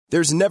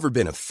There's never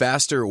been a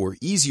faster or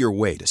easier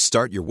way to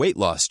start your weight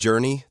loss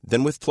journey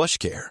than with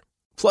PlushCare.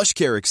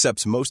 PlushCare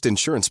accepts most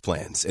insurance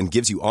plans and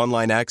gives you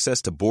online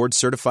access to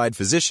board-certified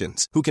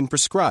physicians who can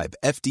prescribe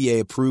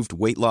FDA-approved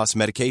weight loss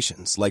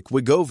medications like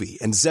Wegovy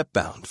and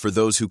Zepbound for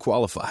those who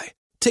qualify.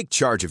 Take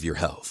charge of your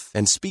health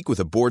and speak with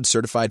a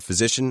board-certified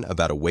physician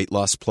about a weight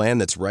loss plan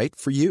that's right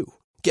for you.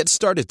 Get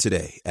started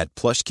today at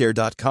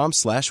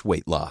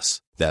plushcare.com/weight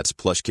loss. That's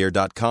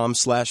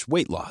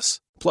plushcare.com/weight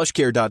loss.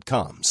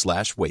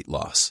 plushcare.com/weight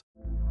loss.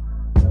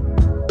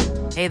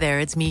 Hey there,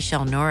 it's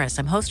Michelle Norris.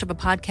 I'm host of a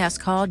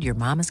podcast called Your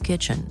Mama's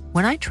Kitchen.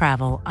 When I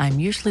travel, I'm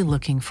usually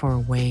looking for a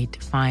way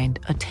to find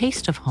a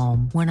taste of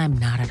home when I'm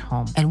not at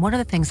home. And one of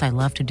the things I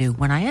love to do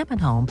when I am at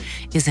home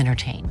is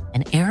entertain.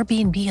 And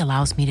Airbnb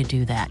allows me to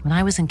do that. When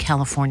I was in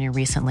California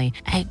recently,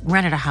 I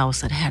rented a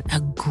house that had a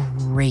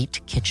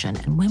great kitchen.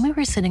 And when we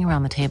were sitting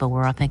around the table, we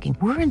were all thinking,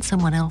 we're in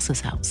someone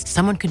else's house.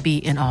 Someone could be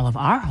in all of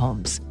our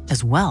homes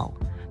as well.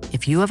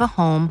 If you have a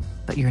home,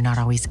 but you're not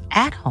always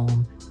at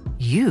home,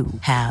 you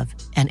have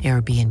an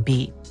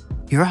Airbnb.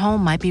 Your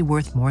home might be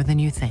worth more than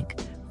you think.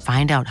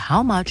 Find out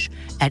how much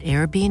at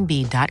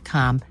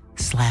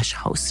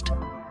airbnb.com/host.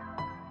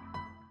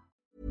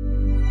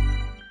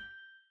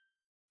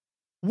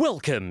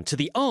 Welcome to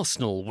the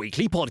Arsenal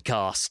Weekly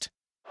Podcast.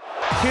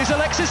 Here's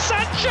Alexis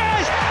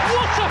Sanchez!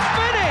 What a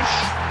finish!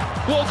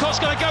 Walcott's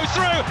going to go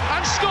through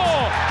and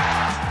score!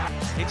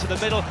 Into the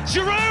middle,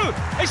 Giroud!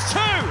 It's 2!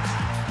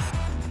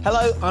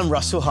 Hello, I'm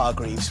Russell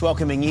Hargreaves,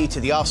 welcoming you to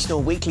the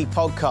Arsenal Weekly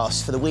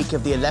Podcast for the week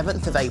of the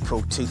 11th of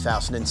April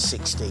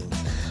 2016.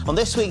 On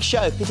this week's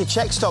show, Peter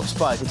Cech stops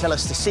by to tell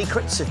us the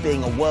secrets of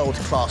being a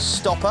world-class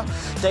stopper.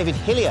 David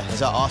Hillier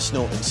is our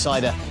Arsenal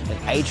insider, and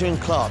Adrian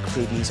Clark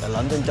previews a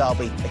London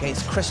derby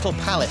against Crystal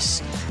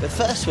Palace. But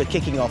first, we're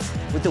kicking off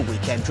with the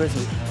weekend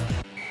review.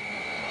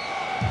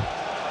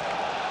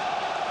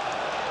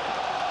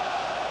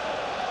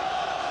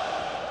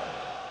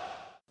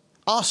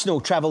 Arsenal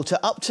travel to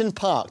Upton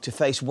Park to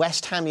face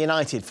West Ham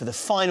United for the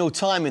final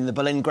time in the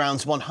Boleyn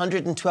Ground's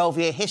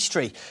 112-year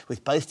history,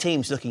 with both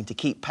teams looking to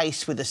keep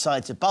pace with the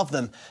sides above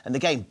them, and the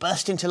game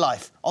burst into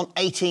life on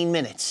 18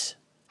 minutes.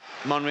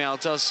 Monreal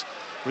does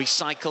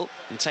recycle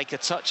and take a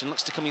touch and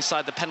looks to come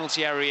inside the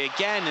penalty area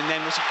again, and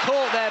then was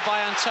caught there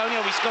by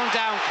Antonio. He's gone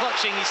down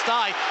clutching his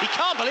thigh. He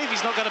can't believe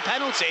he's not got a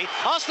penalty.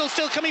 Arsenal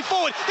still coming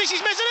forward. This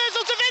is Mesut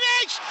Ozil to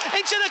finish!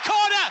 Into the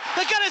corner.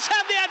 The Gunners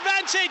have the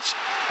advantage.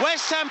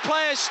 West Ham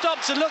players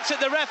stopped and looked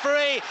at the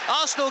referee.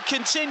 Arsenal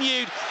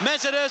continued.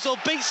 Mesut Ozil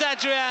beats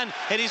Adrian.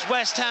 It is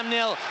West Ham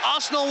 0,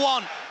 Arsenal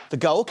 1. The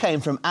goal came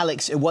from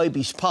Alex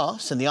Iwobi's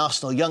pass, and the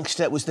Arsenal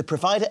youngster was the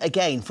provider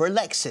again for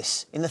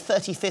Alexis in the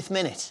 35th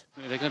minute.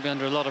 They're going to be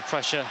under a lot of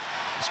pressure,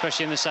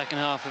 especially in the second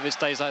half if it's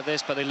days like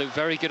this, but they look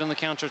very good on the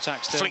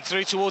counter-attack still. Flick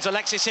through towards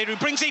Alexis here, who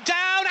brings it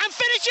down and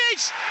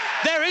finishes!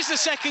 There is the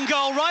second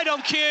goal, right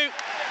on cue.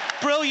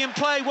 Brilliant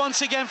play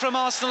once again from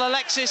Arsenal.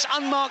 Alexis,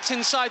 unmarked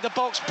inside the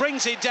box,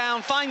 brings it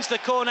down, finds the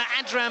corner.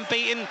 Adrian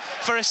beaten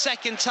for a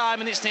second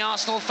time, and it's the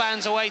Arsenal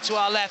fans away to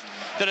our left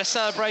that are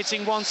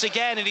celebrating once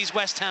again. It is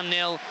West Ham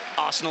 0,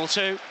 Arsenal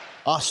 2.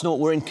 Arsenal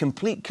were in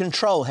complete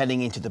control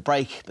heading into the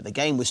break, but the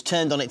game was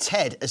turned on its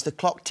head as the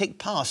clock ticked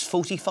past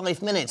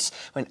 45 minutes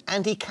when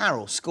Andy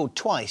Carroll scored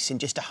twice in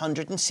just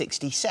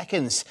 160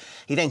 seconds.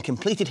 He then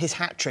completed his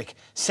hat-trick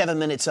 7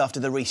 minutes after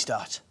the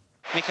restart.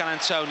 Mikel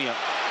Antonio,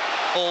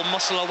 all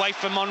muscle away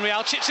from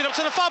Monreal, chips it up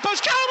to the far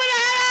post. Carroll with a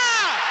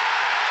header!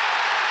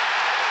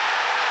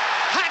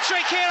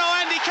 Hat-trick hero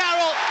Andy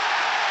Carroll.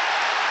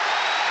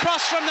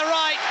 Cross from the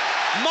right.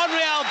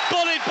 Monreal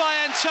bullied by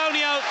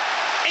Antonio.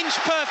 Inch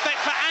perfect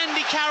for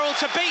Andy Carroll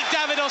to beat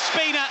David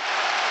Ospina.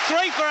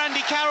 3 for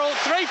Andy Carroll,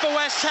 3 for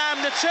West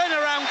Ham. The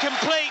turnaround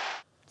complete.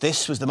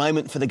 This was the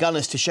moment for the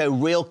Gunners to show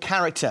real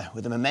character,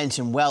 with the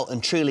momentum well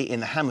and truly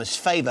in the Hammers'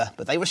 favour,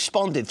 but they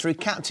responded through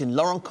captain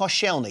Laurent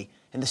Koscielny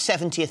in the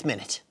 70th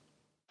minute.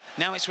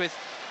 Now it's with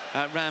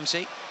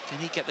Ramsey. Can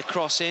he get the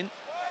cross in?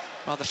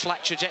 Rather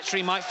flat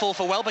trajectory, might fall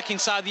for Welbeck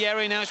inside the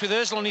area. Now it's with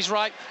Ozil on his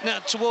right, now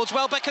towards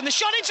Welbeck, and the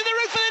shot into the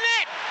roof of the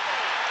net!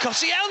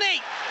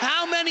 Koscielny,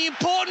 how many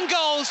important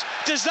goals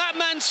does that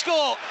man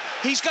score?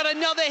 He's got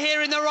another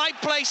here in the right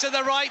place at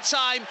the right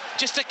time,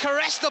 just to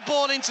caress the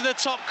ball into the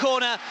top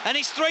corner, and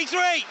it's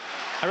 3-3.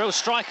 A real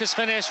striker's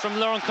finish from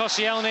Laurent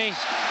Koscielny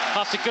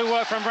after good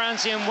work from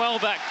Ramsey and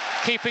Welbeck,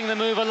 keeping the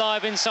move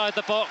alive inside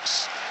the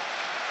box.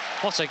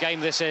 What a game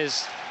this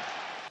is.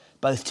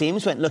 Both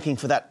teams went looking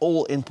for that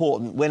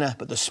all-important winner,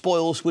 but the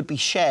spoils would be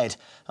shared.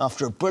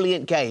 After a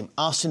brilliant game,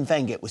 Arsene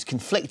Wenger was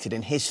conflicted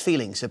in his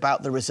feelings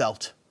about the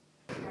result.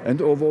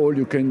 And overall,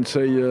 you can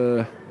say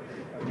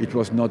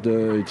it's not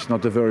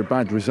a very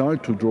bad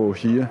result to draw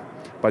here.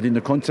 But in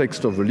the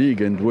context of the league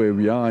and where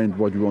we are and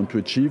what we want to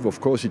achieve, of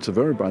course, it's a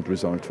very bad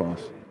result for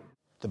us.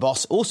 The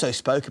boss also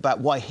spoke about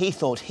why he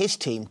thought his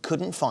team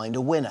couldn't find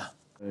a winner.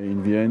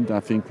 In the end, I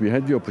think we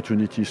had the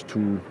opportunities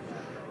to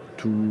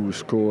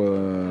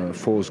score a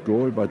fourth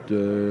goal, but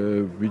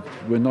we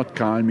were not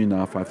calm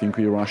enough. I think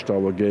we rushed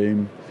our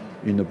game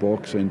in the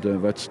box, and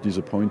that's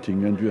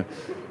disappointing. And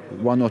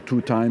one or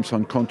two times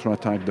on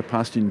counter-attack, the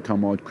pass didn't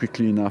come out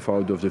quickly enough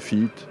out of the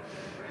feet,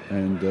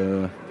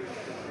 and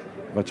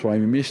that's why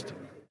we missed.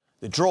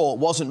 The draw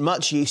wasn't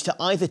much use to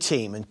either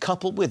team, and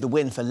coupled with the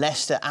win for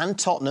Leicester and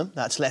Tottenham,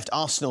 that's left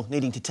Arsenal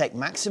needing to take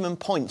maximum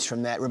points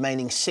from their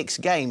remaining 6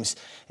 games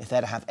if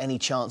they're to have any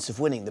chance of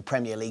winning the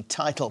Premier League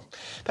title.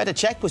 Petr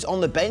Cech was on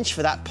the bench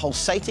for that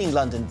pulsating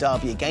London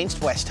derby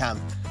against West Ham,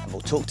 and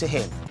we'll talk to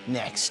him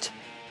next.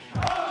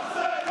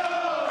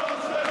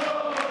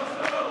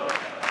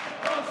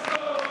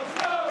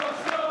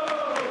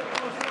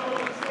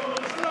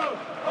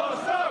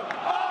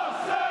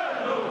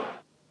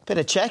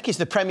 Petr Cech is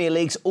the Premier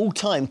League's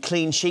all-time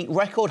clean sheet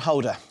record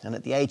holder, and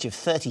at the age of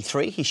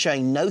 33, he's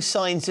showing no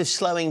signs of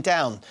slowing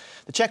down.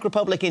 The Czech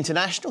Republic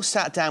international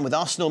sat down with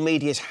Arsenal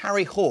media's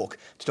Harry Hawke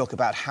to talk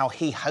about how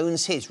he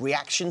hones his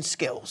reaction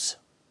skills.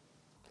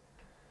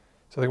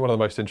 So I think one of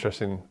the most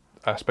interesting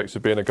aspects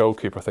of being a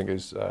goalkeeper, I think,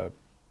 is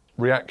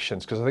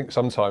reactions, because I think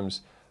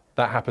sometimes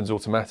that happens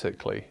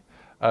automatically.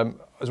 I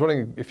was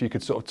wondering if you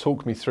could sort of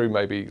talk me through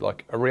maybe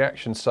like a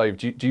reaction save.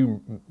 Do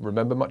you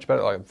remember much about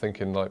it? Like I'm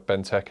thinking like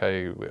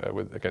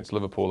Benteke against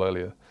Liverpool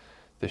earlier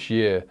this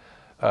year.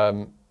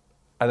 And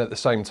at the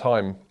same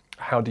time,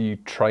 how do you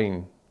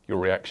train your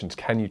reactions?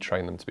 Can you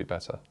train them to be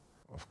better?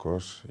 Of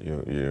course,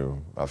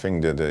 I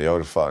think that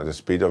the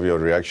speed of your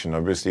reaction,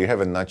 obviously you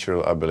have a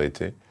natural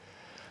ability.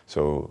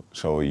 So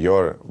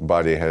your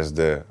body has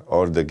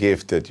the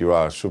gift that you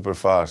are super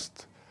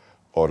fast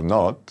or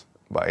not,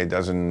 but it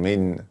doesn't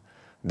mean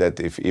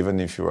that even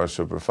if you are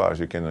super fast,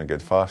 you cannot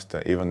get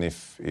faster. Even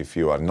if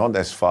you are not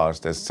as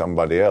fast as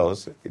somebody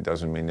else, it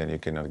doesn't mean that you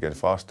cannot get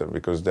faster,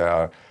 because there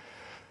are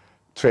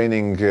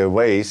training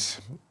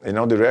ways.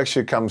 The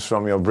reaction comes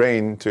from your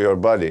brain to your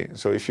body.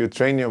 So if you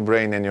train your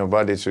brain and your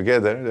body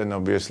together, then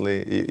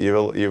obviously you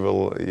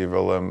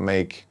will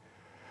make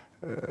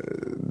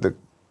the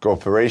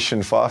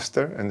cooperation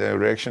faster, and the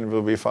reaction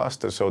will be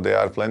faster. So there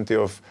are plenty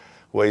of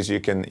ways you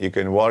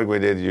can work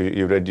with it.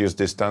 You reduce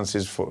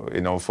distances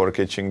for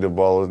catching the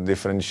ball,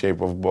 different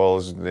shape of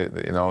balls.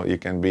 You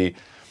can be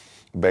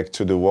back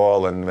to the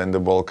wall, and when the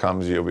ball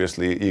comes,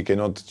 you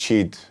cannot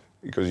cheat,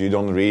 because you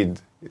don't read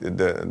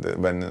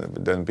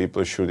when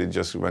people shoot it.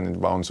 Just when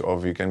it bounces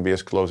off, you can be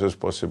as close as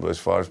possible, as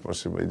far as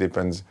possible. It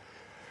depends.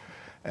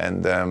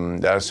 And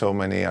there are so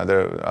many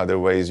other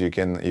ways you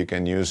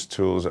can use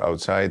tools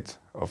outside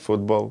of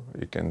football.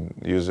 You can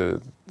use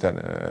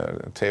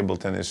table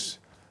tennis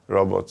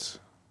robots,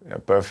 a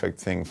perfect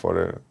thing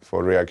for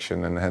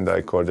reaction and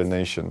hand-eye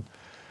coordination.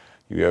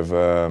 You have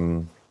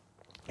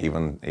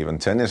even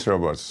tennis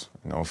robots,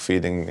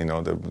 feeding,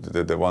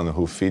 the one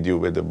who feed you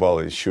with the ball.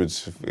 It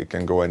shoots, it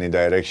can go any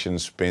direction,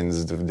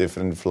 spins, the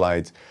different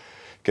flights,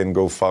 can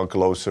go far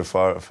closer,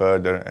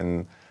 further,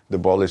 and the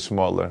ball is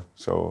smaller.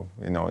 So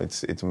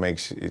it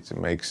makes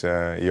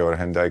your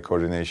hand-eye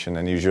coordination,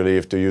 and usually you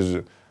have to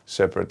use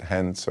separate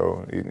hands,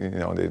 so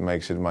it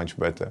makes it much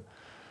better.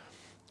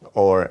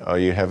 Or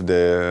you have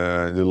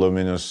the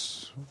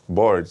luminous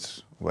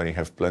boards, where you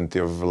have plenty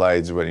of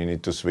lights where you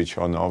need to switch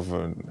on off,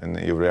 and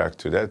you react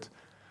to that.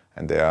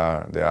 And there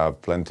are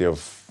plenty of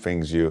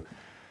things you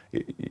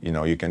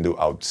can do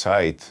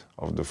outside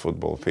of the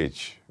football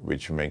pitch,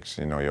 which makes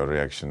your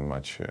reaction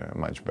much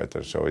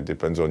better. So it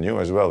depends on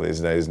you as well.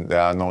 There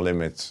are no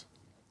limits.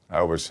 I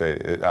always say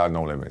there are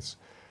no limits.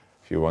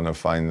 If you want to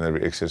find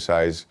an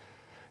exercise,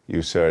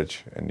 you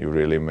search and you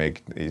really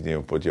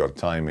put your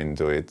time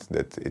into it,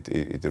 that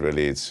it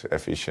really is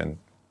efficient.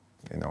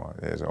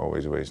 There's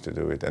always ways to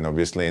do it. And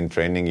obviously in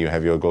training, you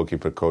have your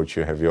goalkeeper coach,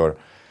 you have your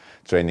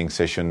training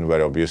session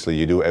where obviously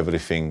you do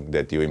everything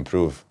that you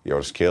improve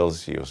your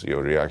skills,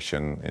 your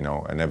reaction,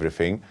 and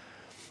everything.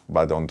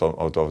 But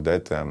out of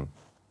that,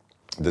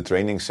 the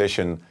training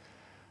session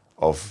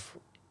of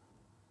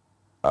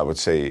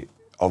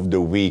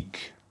the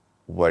week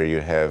where you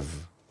have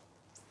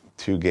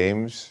 2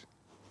 games,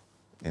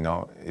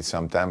 it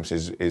sometimes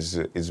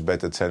is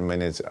better 10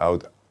 minutes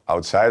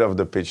outside of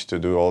the pitch to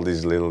do all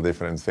these little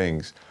different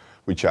things,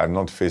 which are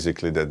not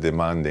physically that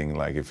demanding,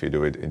 like if you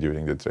do it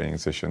during the training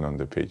session on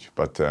the pitch.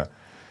 But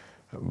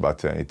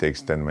it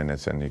takes 10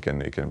 minutes, and you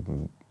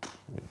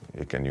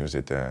can use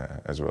it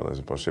as well as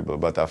possible.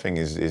 But I think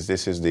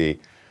this is the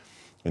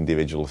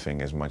individual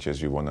thing. As much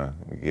as you want to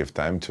give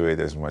time to it,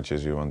 as much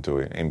as you want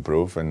to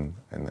improve, and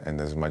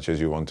as much as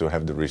you want to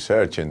have the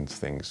research in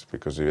things,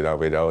 because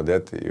without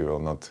that you will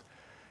not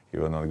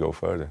go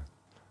further.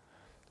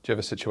 Do you have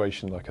a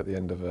situation like at the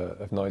end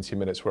of 90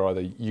 minutes where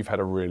either you've had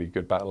a really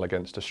good battle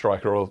against a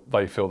striker, or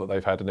they feel that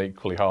they've had an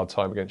equally hard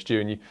time against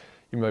you, and you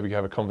maybe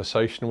have a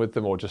conversation with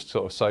them, or just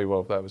sort of say,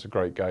 well, that was a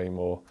great game?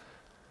 Or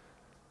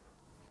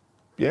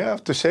yeah, I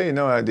have to say,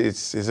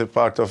 it's a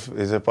part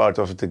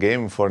of the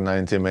game. For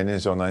 90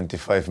 minutes or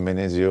 95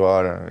 minutes, you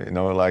are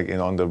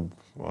on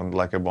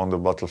the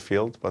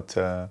battlefield. But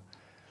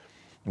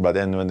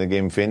then when the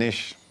game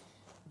finishes,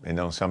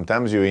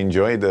 sometimes you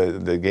enjoy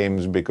the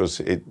games because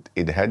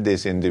it had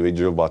these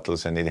individual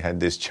battles and it had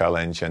this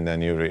challenge, and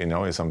then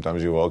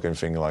sometimes you walk and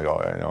think like,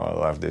 I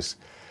love this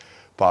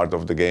part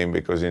of the game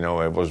because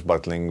I was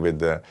battling with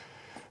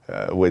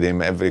with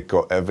him every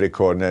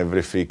corner,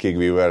 every free kick.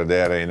 We were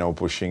there,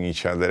 pushing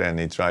each other, and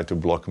he tried to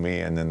block me,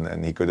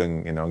 and he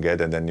couldn't,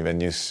 get it. And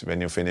when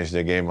you finish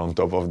the game, on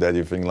top of that,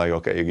 you think like,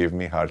 okay, you give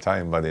me a hard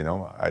time, but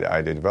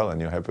I did well, and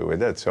you're happy with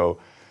that. So,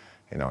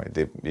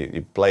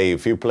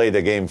 if you play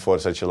the game for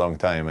such a long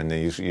time, and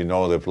you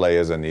know the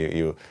players, and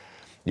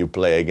you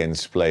play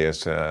against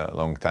players a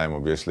long time,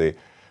 obviously,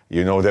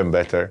 you know them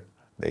better.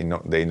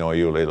 They know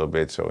you a little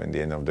bit. So in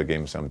the end of the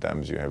game,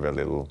 sometimes you have a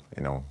little,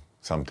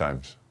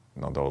 sometimes.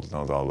 Not all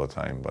the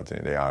time, but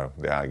there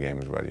are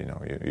games where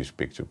you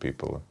speak to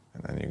people,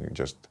 and then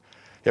you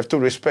have to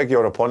respect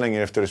your opponent.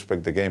 You have to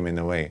respect the game in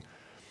a way,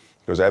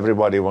 because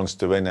everybody wants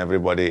to win.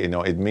 Everybody,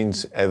 it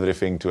means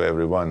everything to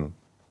everyone.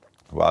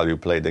 While you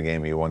play the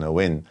game, you want to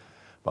win,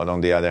 but on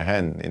the other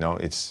hand,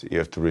 you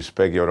have to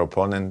respect your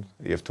opponent.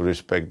 You have to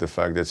respect the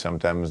fact that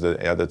sometimes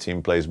the other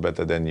team plays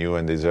better than you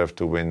and deserve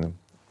to win.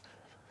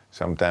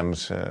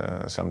 Sometimes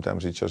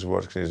it just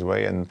works this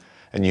way, and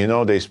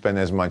they spend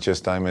as much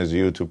time as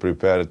you to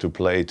prepare, to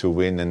play, to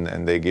win,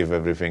 and they give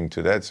everything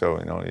to that. So,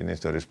 you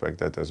need to respect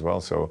that as well.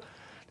 So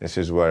this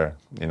is where,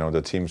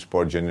 the team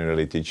sport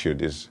generally teach you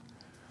this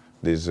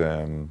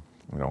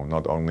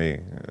not only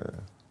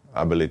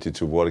ability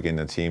to work in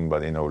a team,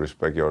 but,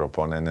 respect your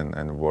opponent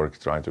and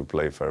try to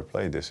play fair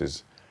play. This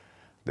is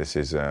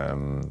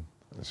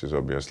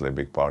obviously a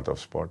big part of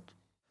sport.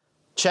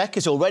 Cech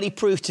has already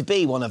proved to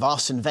be one of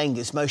Arsene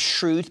Wenger's most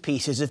shrewd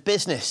pieces of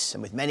business,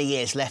 and with many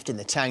years left in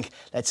the tank,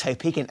 let's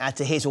hope he can add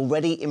to his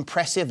already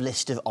impressive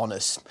list of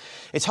honours.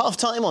 It's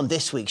half-time on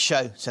this week's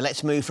show, so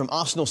let's move from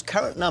Arsenal's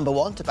current number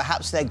one to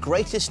perhaps their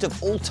greatest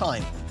of all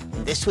time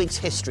in this week's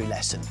history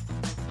lesson.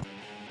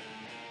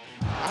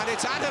 And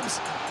it's Adams,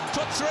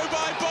 put through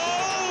by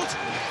Bold!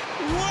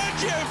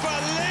 Would you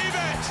believe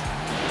it?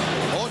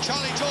 Or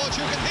Charlie George,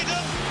 who can hit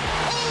him.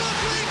 Oh,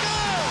 lovely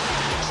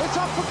goal! It's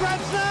up for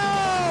grabs now!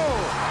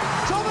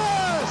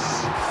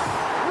 Thomas!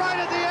 Right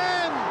at the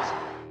end!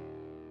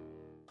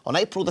 On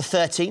April the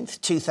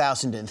 13th,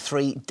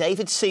 2003,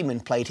 David Seaman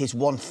played his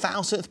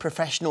 1,000th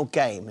professional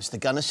game as the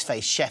Gunners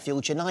faced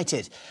Sheffield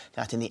United,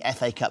 that in the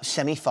FA Cup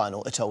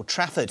semi-final at Old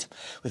Trafford.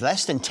 With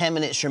less than 10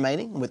 minutes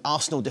remaining, and with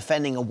Arsenal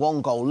defending a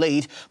one-goal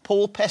lead,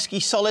 Paul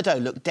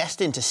Pesky-Solido looked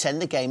destined to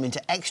send the game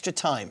into extra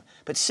time.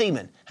 But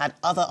Seaman had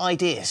other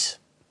ideas.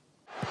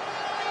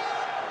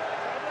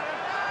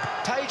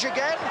 Page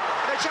again,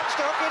 and a chance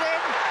to hook it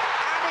in,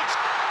 and it's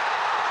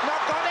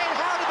not gone in.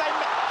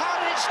 How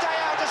did it stay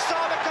out?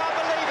 Osama can't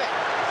believe it.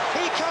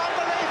 He can't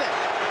believe it.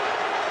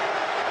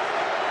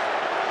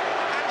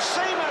 And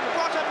Seaman,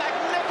 what a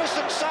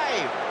magnificent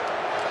save.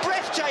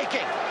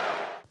 Breathtaking.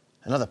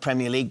 Another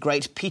Premier League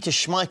great, Peter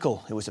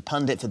Schmeichel, who was a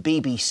pundit for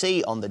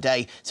BBC on the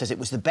day, says it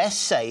was the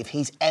best save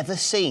he's ever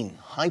seen.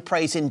 High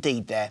praise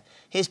indeed there.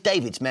 Here's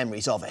David's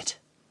memories of it.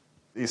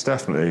 It's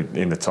definitely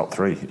in the top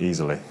three,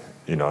 easily.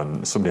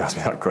 And somebody asked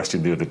me that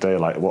question the other day,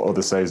 like, what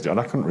other saves do you? And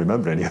I couldn't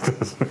remember any of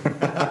them.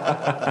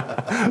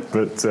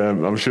 But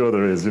I'm sure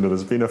there is,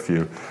 there's been a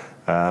few.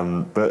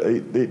 But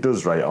it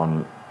does rate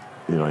on,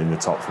 in the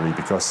top three,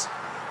 because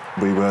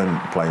we weren't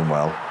playing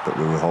well, but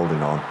we were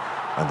holding on.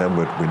 And then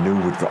we knew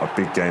we'd got a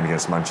big game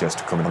against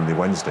Manchester coming on the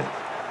Wednesday.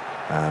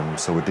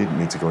 So we didn't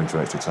need to go into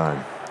extra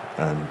time.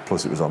 And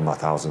plus it was on my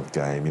 1,000th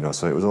game,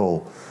 so it was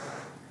all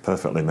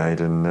perfectly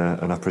made, and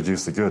I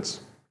produced the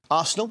goods.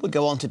 Arsenal would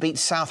go on to beat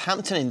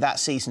Southampton in that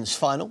season's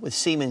final, with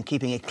Seaman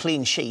keeping a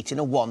clean sheet in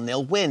a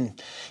 1-0 win.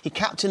 He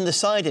captained the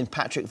side in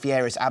Patrick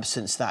Vieira's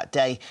absence that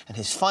day, and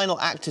his final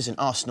act as an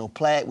Arsenal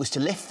player was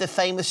to lift the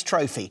famous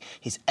trophy,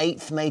 his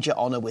 8th major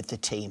honour with the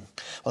team.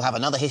 We'll have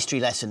another history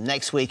lesson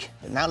next week,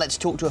 but now let's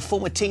talk to a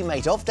former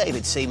teammate of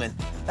David Seaman.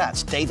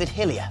 That's David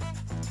Hillier.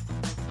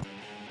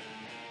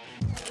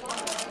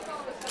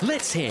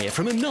 Let's hear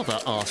from another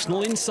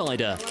Arsenal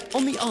insider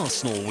on the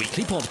Arsenal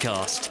Weekly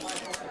Podcast.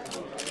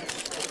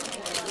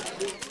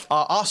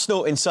 Our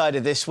Arsenal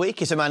insider this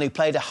week is a man who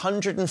played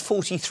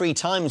 143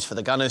 times for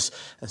the Gunners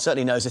and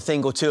certainly knows a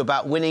thing or two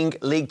about winning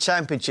league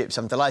championships.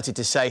 I'm delighted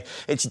to say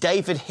it's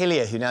David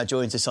Hillier who now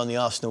joins us on the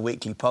Arsenal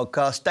Weekly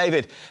Podcast.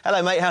 David,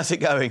 hello mate, how's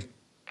it going?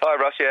 Hi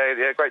Russ,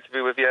 yeah, great to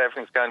be with you.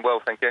 Everything's going well,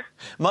 thank you.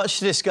 Much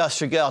to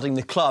discuss regarding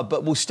the club,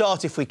 but we'll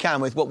start, if we can,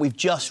 with what we've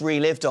just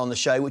relived on the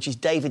show, which is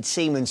David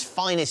Seaman's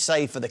finest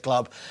save for the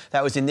club.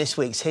 That was in this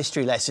week's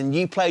history lesson.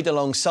 You played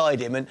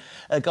alongside him, and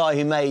a guy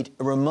who made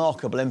a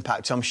remarkable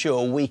impact, I'm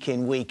sure, week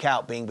in, week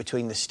out, being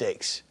between the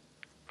sticks.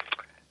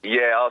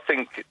 Yeah, I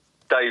think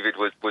David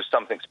was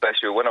something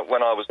special. When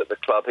I was at the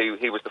club,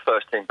 he was the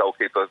first team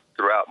goalkeeper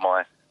throughout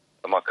my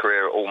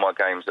career, all my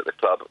games at the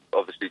club.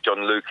 Obviously, John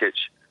Lukic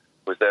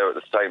was there at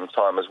the same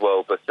time as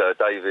well, but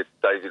David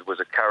was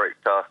a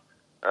character,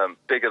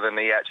 bigger than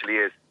he actually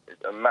is.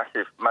 A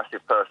massive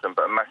person,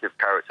 but a massive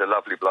character,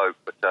 lovely bloke,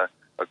 but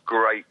a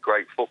great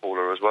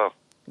footballer as well.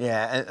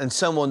 Yeah, and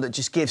someone that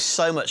just gives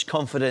so much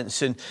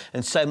confidence and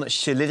so much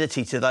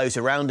solidity to those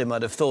around him,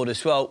 I'd have thought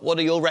as well. What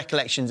are your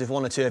recollections of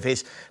one or two of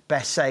his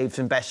best saves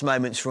and best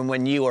moments from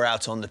when you were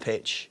out on the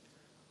pitch?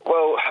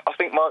 Well, I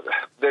think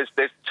there's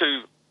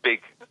two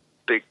big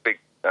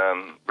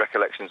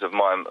recollections of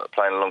mine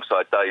playing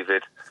alongside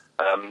David.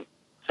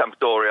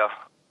 Sampdoria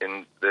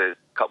in the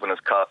Cup Winners'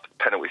 Cup,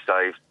 penalty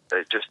save.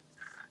 Just,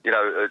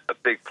 a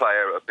big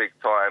player at a big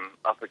time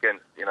up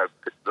against,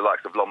 the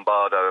likes of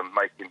Lombardo and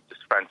making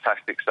just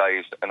fantastic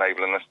saves,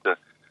 enabling us to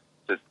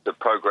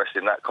progress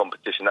in that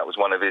competition. That was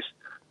one of his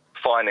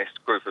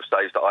finest group of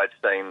saves that I'd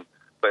seen.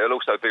 But he'll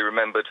also be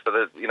remembered for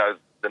the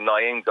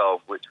Naïm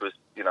goal, which was,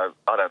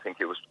 I don't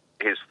think it was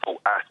his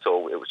fault at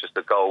all. It was just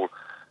a goal,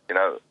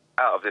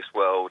 out of this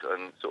world,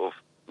 and sort of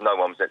no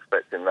one was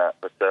expecting that.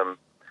 But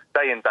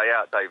day in, day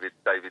out, David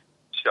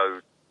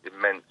showed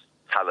immense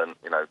talent,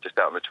 just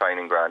out on the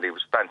training ground. He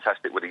was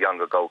fantastic with the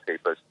younger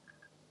goalkeepers.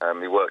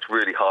 He worked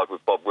really hard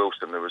with Bob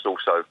Wilson, who was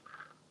also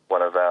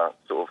one of our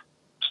sort of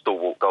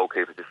stalwart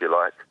goalkeepers, if you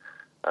like,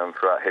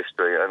 throughout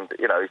history. And,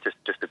 he's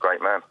just a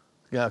great man.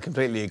 Yeah, I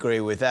completely agree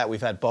with that. We've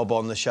had Bob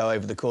on the show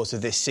over the course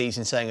of this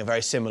season saying a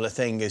very similar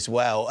thing as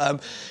well.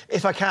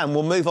 If I can,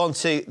 we'll move on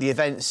to the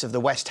events of the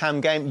West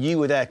Ham game. You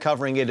were there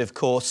covering it, of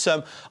course.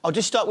 I'll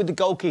just start with the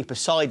goalkeeper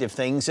side of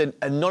things, and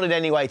not in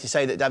any way to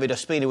say that David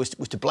Ospina was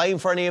to blame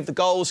for any of the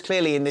goals,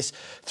 clearly in this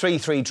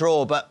 3-3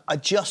 draw, but I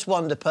just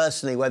wonder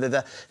personally whether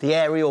the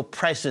aerial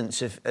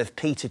presence of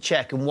Petr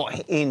Cech and what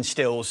he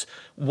instills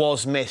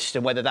was missed,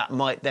 and whether that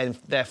might then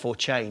therefore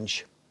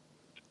change.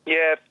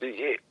 Yeah,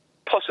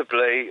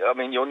 possibly. I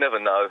mean, you'll never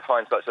know.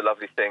 Hindsight's a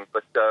lovely thing.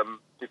 But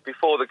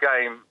before the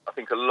game, I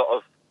think a lot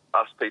of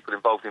us people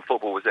involved in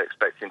football was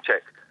expecting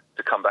Cech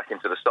to come back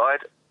into the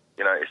side.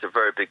 It's a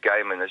very big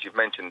game, and as you've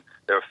mentioned,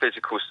 they're a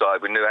physical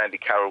side. We knew Andy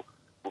Carroll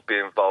would be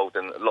involved,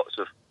 and lots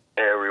of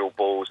aerial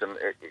balls, and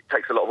it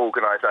takes a lot of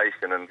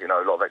organisation and,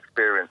 a lot of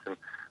experience. And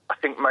I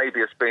think maybe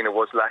Ospina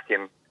was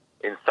lacking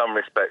in some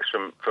respects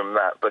from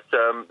that. But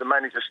the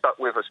manager stuck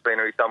with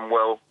Ospina. He'd done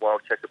well while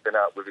Cech had been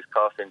out with his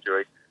calf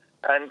injury.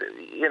 And,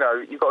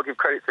 you've got to give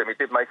credit to him. He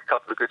did make a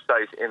couple of good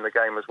saves in the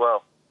game as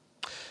well.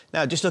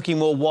 Now, just looking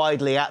more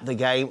widely at the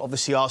game,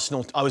 obviously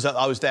Arsenal, I was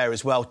there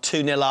as well,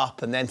 2-0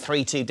 up and then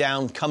 3-2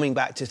 down, coming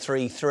back to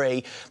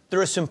 3-3. There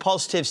are some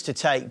positives to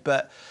take,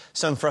 but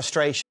some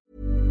frustration.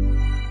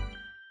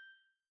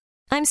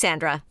 I'm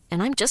Sandra,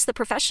 and I'm just the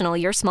professional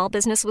your small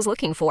business was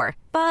looking for.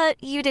 But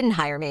you didn't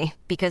hire me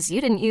because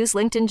you didn't use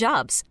LinkedIn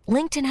Jobs.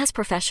 LinkedIn has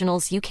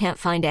professionals you can't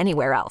find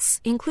anywhere else,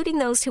 including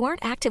those who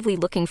aren't actively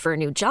looking for a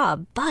new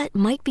job, but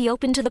might be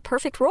open to the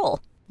perfect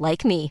role,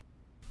 like me.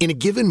 In a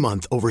given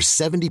month, over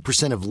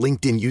 70% of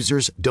LinkedIn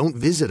users don't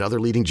visit other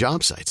leading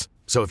job sites.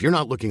 So if you're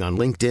not looking on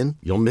LinkedIn,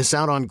 you'll miss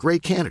out on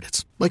great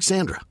candidates like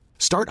Sandra.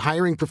 Start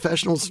hiring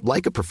professionals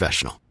like a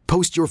professional.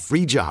 Post your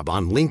free job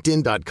on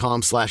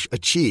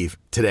linkedin.com/achieve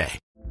today.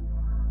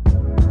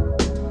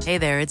 Hey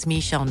there, it's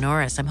Michelle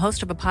Norris. I'm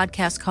host of a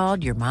podcast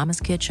called Your Mama's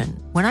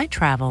Kitchen. When I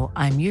travel,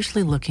 I'm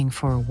usually looking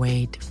for a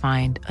way to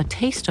find a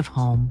taste of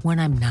home when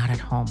I'm not at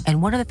home.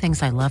 And one of the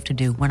things I love to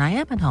do when I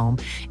am at home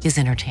is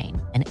entertain.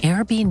 And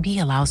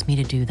Airbnb allows me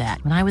to do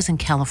that. When I was in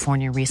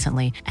California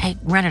recently, I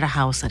rented a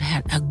house that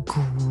had a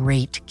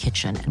great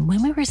kitchen. And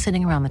when we were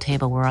sitting around the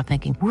table, we were all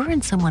thinking, we're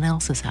in someone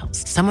else's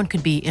house. Someone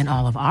could be in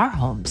all of our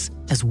homes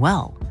as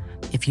well.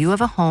 If you have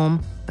a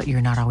home, but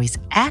you're not always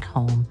at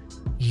home,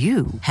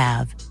 you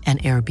have an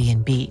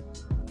Airbnb.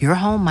 Your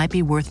home might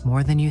be worth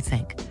more than you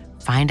think.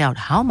 Find out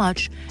how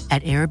much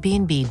at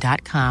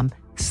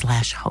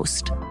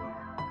airbnb.com/host.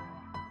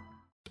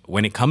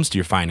 When it comes to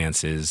your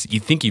finances,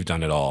 you think you've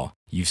done it all.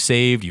 You've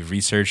saved, you've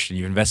researched, and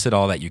you've invested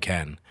all that you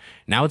can.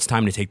 Now it's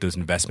time to take those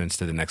investments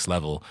to the next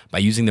level by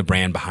using the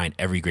brand behind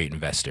every great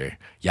investor,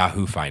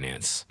 Yahoo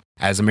Finance.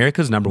 As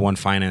America's #1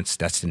 finance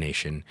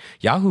destination,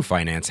 Yahoo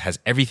Finance has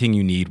everything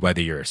you need,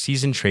 whether you're a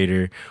seasoned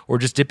trader or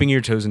just dipping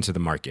your toes into the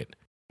market.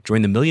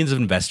 Join the millions of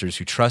investors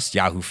who trust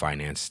Yahoo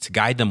Finance to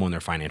guide them on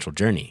their financial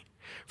journey.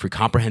 For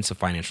comprehensive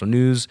financial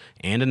news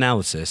and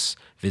analysis,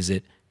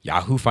 visit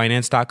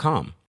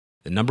yahoofinance.com,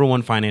 the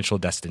 #1 financial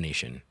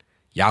destination,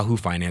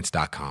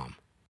 yahoofinance.com.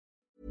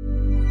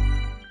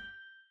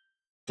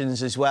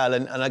 As well,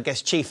 and I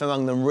guess chief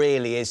among them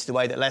really is the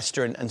way that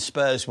Leicester and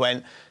Spurs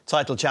went.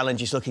 Title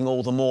challenge is looking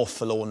all the more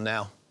forlorn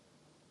now.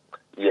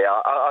 Yeah,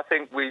 I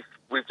think we've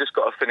just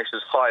got to finish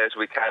as high as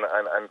we can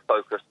and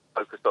focus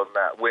on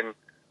that. Win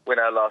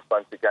our last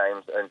bunch of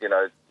games, and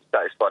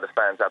satisfy the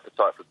fans'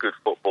 appetite for good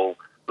football,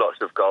 lots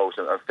of goals,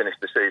 and finish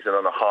the season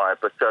on a high.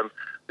 But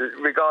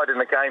regarding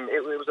the game,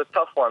 it was a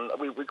tough one.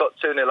 We got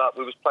 2-0 up.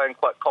 We was playing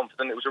quite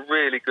confident. It was a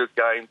really good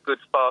game,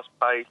 good fast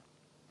pace.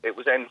 It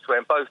was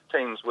end-to-end. Both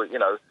teams were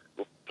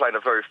playing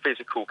a very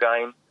physical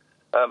game.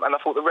 And I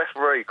thought the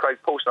referee,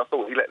 Craig Paulson, I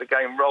thought he let the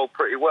game roll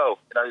pretty well.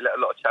 He let a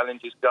lot of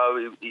challenges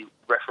go. He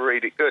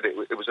refereed it good.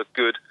 It was a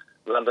good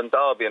London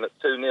derby. And at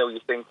 2-0, you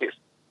think it's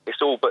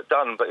all but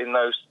done. But in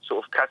those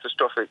sort of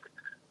catastrophic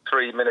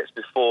 3 minutes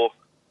before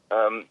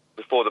the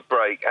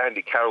break,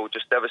 Andy Carroll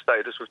just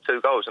devastated us with 2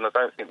 goals. And I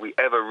don't think we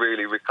ever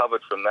really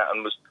recovered from that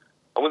and was,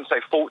 I wouldn't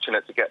say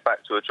fortunate to get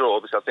back to a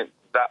draw, because I think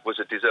that was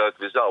a deserved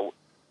result.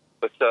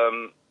 But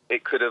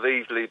it could have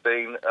easily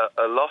been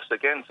a loss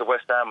again to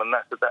West Ham, and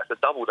that's a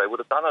double they would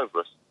have done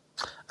over us.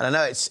 And I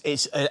know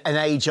it's an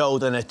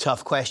age-old and a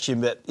tough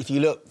question, but if you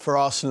look for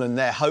Arsenal and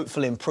their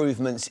hopeful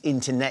improvements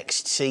into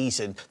next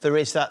season, there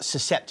is that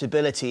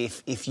susceptibility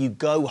if you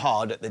go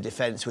hard at the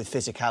defence with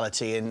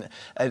physicality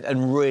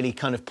and really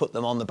kind of put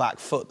them on the back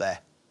foot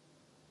there.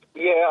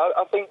 Yeah,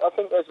 I think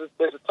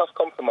there's a tough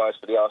compromise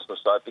for the Arsenal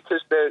side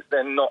because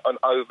they're not an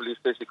overly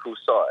physical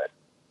side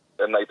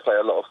and they play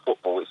a lot of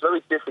football. It's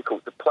very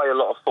difficult to play a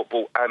lot of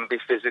football and be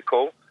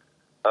physical.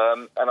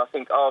 And I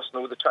think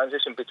Arsenal, the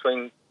transition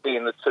between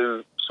being the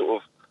two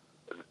sort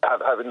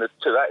of having the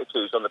two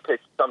attitudes on the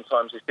pitch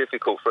sometimes is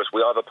difficult for us.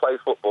 We either play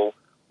football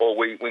or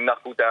we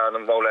knuckle down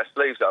and roll our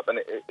sleeves up, and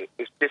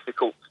it's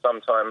difficult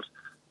sometimes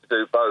to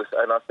do both.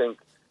 And I think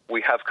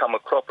we have come a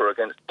cropper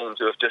against teams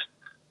who have just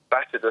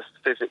battered us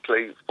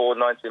physically for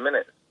 90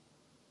 minutes.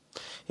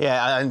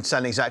 Yeah, I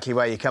understand exactly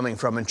where you're coming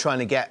from and trying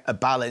to get a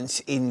balance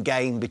in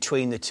game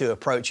between the two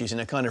approaches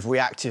and a kind of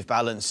reactive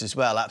balance as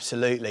well,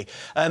 absolutely.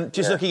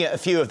 Looking at a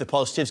few of the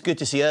positives, good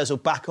to see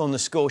Ozil back on the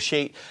score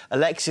sheet.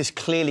 Alexis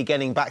clearly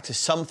getting back to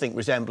something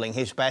resembling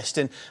his best,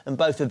 and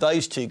both of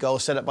those two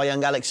goals set up by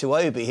young Alex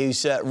Iwobi,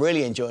 who's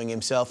really enjoying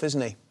himself,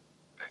 isn't he?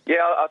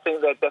 Yeah, I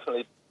think they're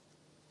definitely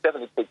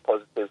big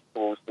positives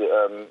towards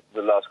the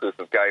last group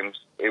of games.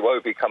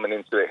 Iwobi coming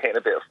into it, hitting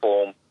a bit of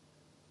form,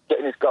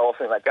 getting his goal, I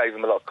think that gave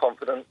him a lot of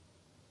confidence.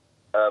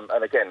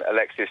 And again,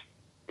 Alexis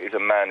is a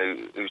man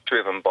who's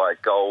driven by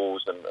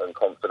goals and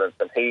confidence,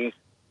 and he's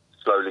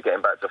slowly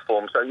getting back to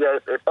form. So, yeah,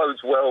 it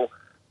bodes well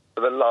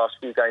for the last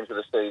few games of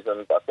the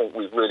season. But I think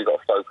we've really got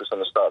to focus on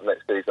the start of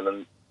next season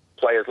and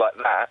players like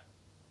that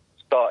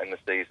starting the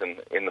season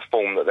in the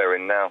form that they're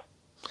in now.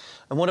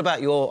 And what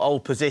about your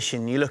old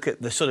position? You look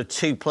at the sort of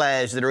two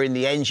players that are in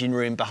the engine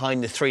room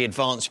behind the three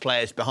advanced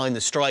players, behind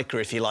the striker,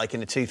 if you like,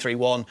 in a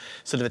 2-3-1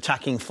 sort of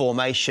attacking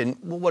formation.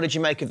 What did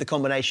you make of the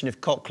combination of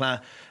Coquelin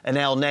and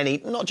El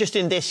Neni, not just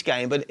in this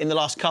game, but in the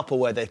last couple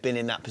where they've been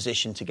in that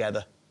position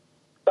together?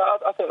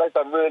 I think they've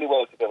done really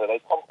well together.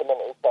 They complement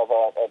each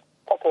other.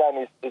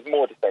 Coquelin is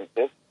more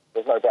defensive.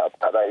 There's no doubt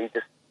about that. He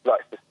just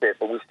likes to sit.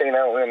 But we've seen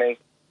El Neni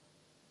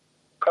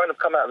kind of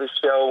come out of his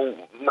shell,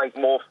 make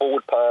more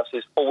forward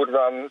passes, forward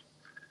runs.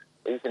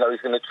 He's going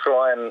to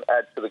try and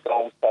add to the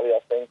goals tally, I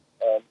think.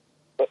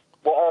 But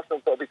what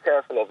Arsenal's got to be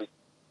careful of is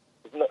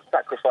not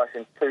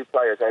sacrificing two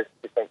players as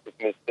defensive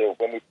midfield.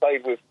 When we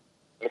played with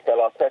Mikel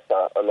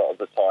Arteta a lot of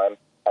the time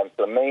and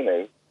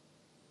Flamini,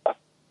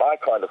 I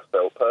kind of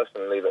felt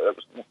personally that there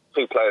was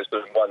two players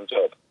doing one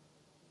job.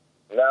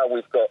 Now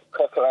we've got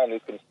Coquelin who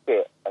can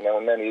sit and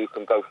El Neni who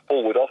can go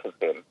forward off of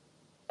him.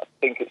 I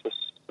think it's a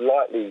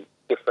slightly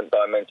different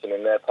dimension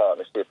in their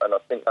partnership, and I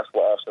think that's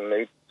what Arsenal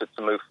needs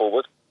to move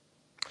forward.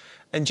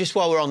 And just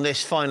while we're on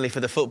this, finally,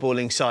 for the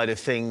footballing side of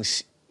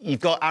things, you've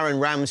got Aaron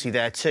Ramsey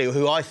there too,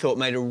 who I thought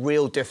made a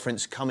real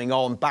difference coming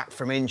on back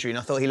from injury, and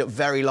I thought he looked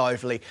very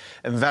lively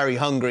and very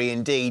hungry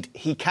indeed.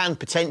 He can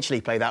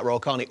potentially play that role,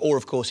 can't he? Or,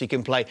 of course, he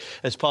can play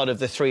as part of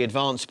the three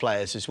advanced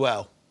players as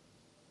well.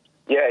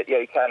 Yeah,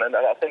 he can, and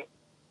I think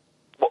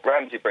what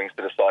Ramsey brings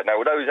to the side now,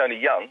 although he's only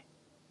young,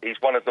 he's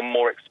one of the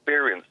more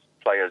experienced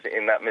players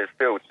in that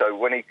midfield. So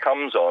when he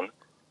comes on,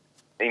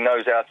 he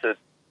knows how to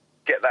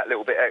get that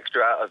little bit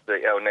extra out of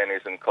the El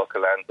Nenis and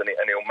Coquelins, and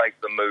he'll make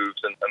the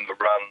moves and the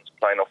runs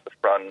playing off the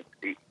front.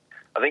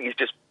 I think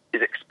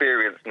his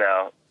experience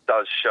now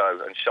does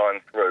show and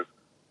shine through.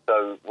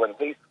 So when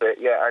he's fit,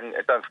 and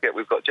don't forget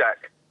we've got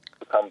Jack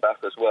to come back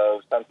as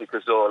well, Santi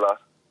Cazorla.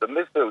 The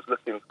midfield's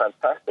looking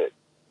fantastic.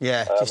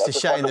 Yeah, just a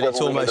shame that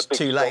it's almost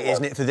too late,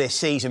 isn't it, for this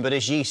season? But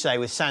as you say,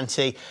 with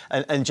Santi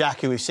and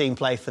Jack, who we've seen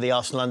play for the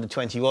Arsenal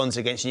under-21s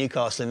against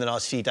Newcastle in the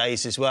last few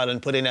days as well,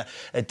 and put in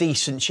a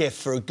decent shift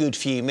for a good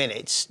few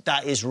minutes,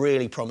 that is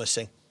really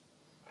promising.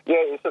 Yeah,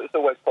 it's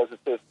always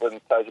positive when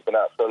players have been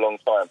out for a long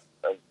time.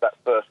 And that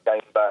first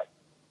game back,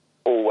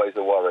 always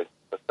a worry.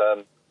 But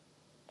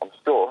I'm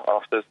sure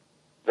after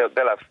they'll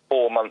have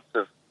 4 months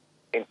of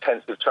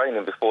intensive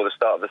training before the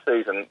start of the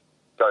season,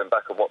 going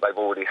back on what they've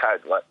already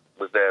had, like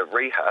with their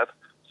rehab,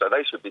 so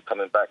they should be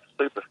coming back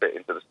super fit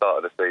into the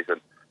start of the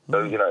season.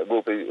 So it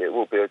will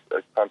be a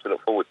time to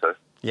look forward to.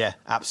 Yeah,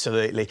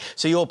 absolutely.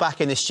 So you're back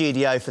in the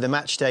studio for the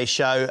Matchday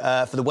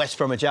show for the West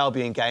Bromwich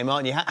Albion game,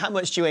 aren't you? How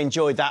much do you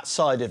enjoy that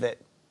side of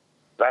it?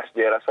 That's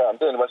right. I'm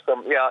doing the West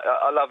Brom. Yeah,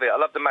 I love it. I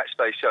love the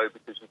Matchday show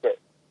because you get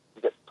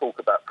to talk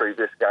about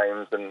previous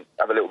games and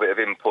have a little bit of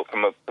input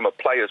from a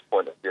player's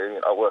point of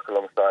view. I work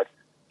alongside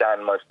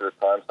Dan most of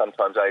the time,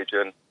 sometimes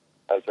Adrian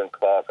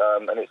Clark,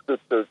 and it's good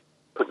to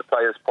put the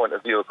player's point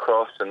of view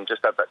across and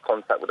just have that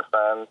contact with the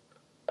fans.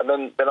 And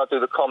then I do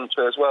the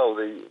commentary as well,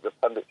 the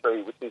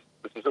punditry, which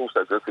is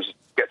also good because you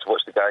get to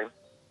watch the game,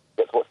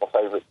 get to watch my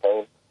favourite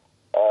team,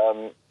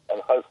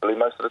 and hopefully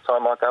most of the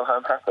time I go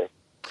home happy.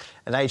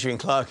 And Adrian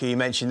Clark, who you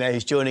mentioned there,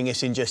 who's joining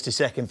us in just a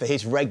second for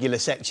his regular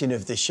section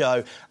of the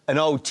show, an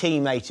old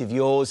teammate of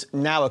yours,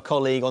 now a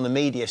colleague on the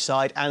media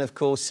side, and of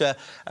course a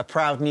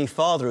proud new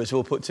father, as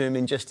we'll put to him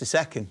in just a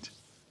second.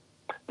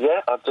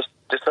 Yeah, I've just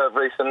heard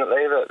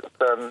recently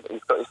that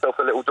he's got himself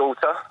a little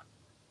daughter.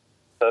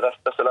 So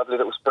that's a lovely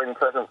little spring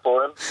present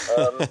for him.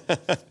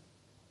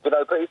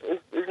 but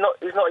he's not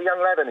a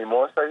young lad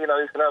anymore. So he's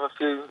going to have a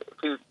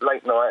few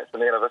late nights,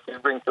 and he'll have a few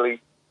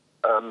wrinkly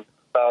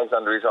bags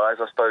under his eyes,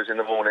 I suppose, in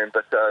the morning.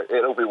 But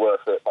it'll be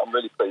worth it. I'm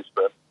really pleased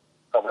for him.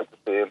 Can't wait to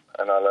see him,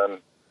 and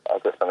I'll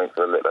get something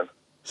for the little one.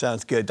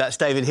 Sounds good. That's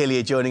David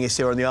Hillier joining us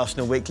here on the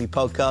Arsenal Weekly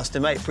podcast.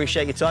 And mate,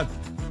 appreciate your time.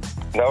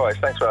 No worries.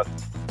 Thanks, Rod.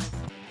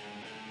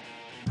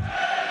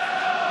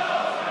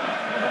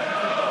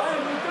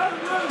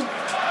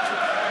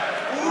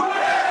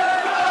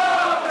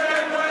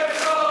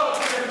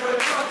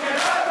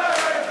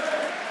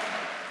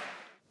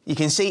 You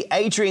can see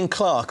Adrian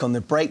Clark on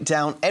The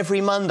Breakdown every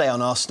Monday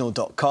on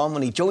Arsenal.com,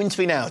 and he joins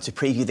me now to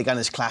preview the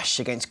Gunners' clash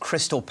against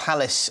Crystal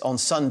Palace on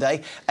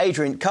Sunday.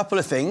 Adrian, couple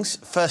of things.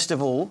 First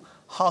of all,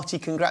 hearty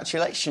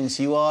congratulations.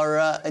 You are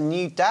a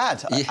new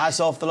dad as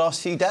of the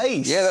last few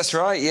days. Yeah, that's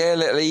right. Yeah,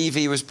 little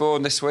Evie was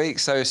born this week,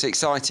 so it's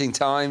exciting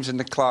times in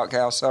the Clark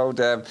household.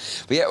 But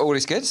yeah, all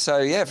is good. So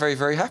yeah, very,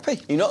 very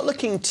happy. You're not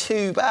looking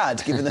too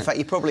bad, given the fact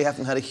you probably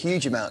haven't had a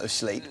huge amount of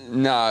sleep.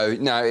 No,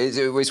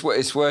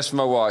 it's worse for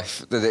my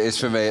wife than it is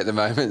for me at the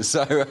moment.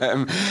 So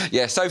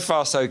yeah, so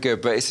far so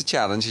good, but it's a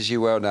challenge, as you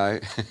well know.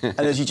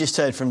 And as you just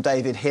heard from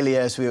David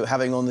Hillier, as we were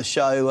having on the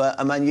show,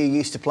 a man you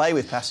used to play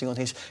with, passing on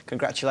his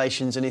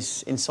congratulations and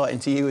his insight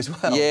into you as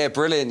well. Yeah,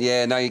 brilliant.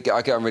 Yeah, no, I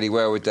get on really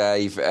well with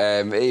Dave.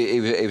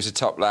 He was a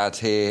top lad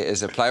here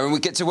as a player, and we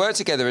get to work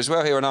together as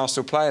well here on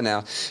Arsenal Player now.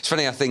 It's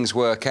funny how things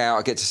work out.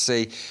 I get to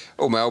see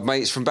all my old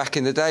mates from back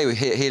in the day,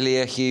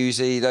 Hillier,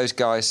 Hughesy, those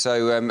guys.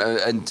 So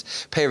and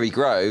Perry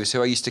Groves,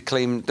 who I used to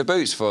clean the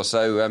boots for.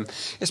 So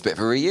it's a bit of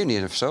a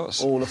reunion of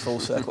sorts. All a full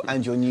circle,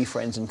 and your new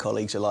friends and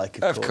colleagues alike.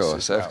 Of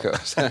course.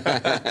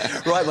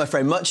 Right, my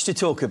friend, much to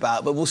talk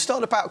about, but we'll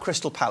start about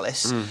Crystal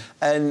Palace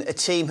and a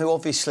team who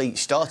obviously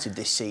started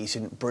this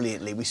season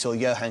brilliantly. We saw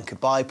Yohan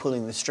Cabaye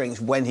pulling the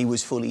strings when he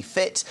was fully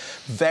fit.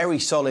 Very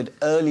solid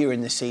earlier in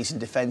the season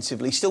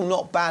defensively. Still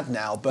not bad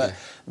now, but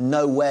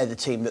nowhere the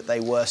team that they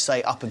were,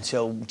 say, up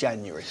until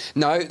January.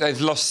 No, they've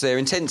lost their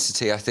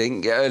intensity, I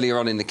think. Earlier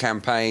on in the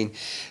campaign,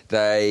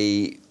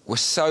 they were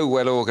so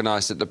well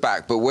organised at the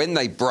back, but when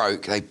they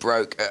broke a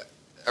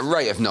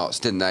rate of knots,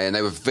 didn't they? And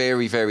they were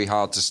very, very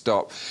hard to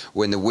stop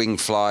when the wing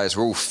flyers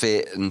were all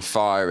fit and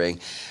firing.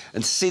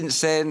 And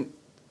since then,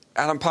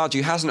 Alan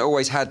Pardew hasn't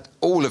always had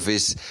all of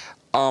his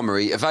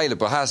armoury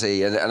available, has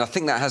he? And I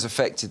think that has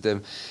affected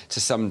them to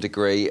some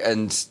degree.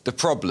 And the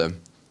problem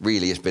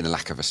really has been a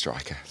lack of a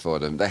striker for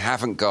them. They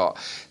haven't got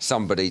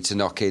somebody to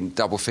knock in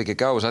double-figure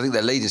goals. I think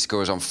their leading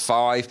scorer is on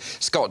 5.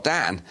 Scott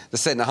Dan, the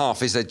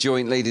centre-half, is their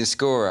joint leading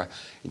scorer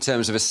in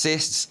terms of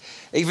assists.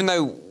 Even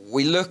though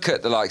we look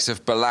at the likes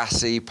of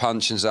Balassi,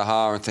 Punch and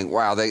Zaha and think,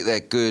 wow, they're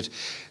good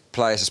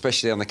players,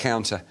 especially on the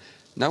counter.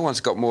 No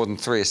one's got more than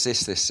 3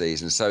 assists this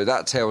season, so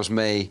that tells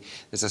me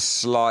there's a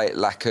slight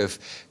lack of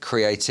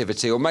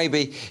creativity or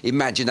maybe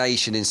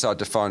imagination inside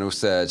the final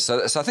third.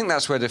 So I think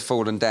that's where they've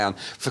fallen down.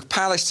 For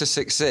Palace to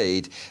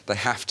succeed, they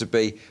have to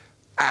be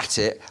at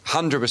it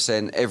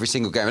 100% every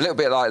single game, a little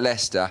bit like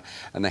Leicester,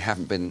 and they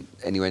haven't been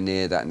anywhere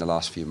near that in the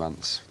last few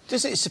months.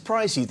 Does it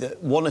surprise you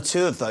that one or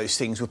two of those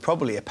things were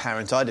probably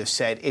apparent, I'd have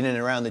said, in and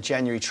around the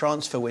January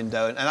transfer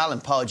window? And Alan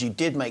Pardew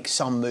did make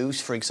some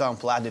moves. For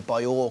example,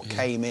 Adebayor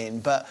came in.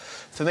 But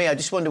for me, I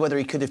just wonder whether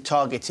he could have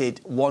targeted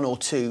one or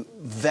two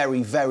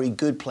very, very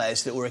good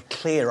players that were a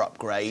clear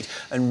upgrade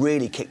and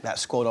really kicked that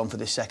squad on for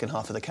this second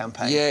half of the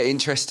campaign. Yeah,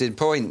 interesting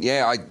point.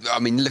 Yeah, I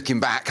mean,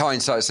 looking back,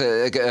 hindsight's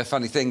a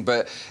funny thing,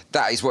 but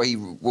that is what he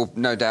will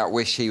no doubt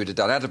wish he would have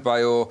done.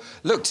 Adebayor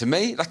looked to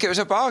me like it was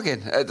a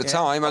bargain at the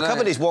time. I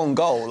covered his one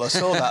goal. I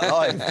saw that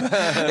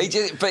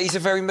live. But he's a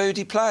very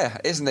moody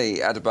player, isn't he,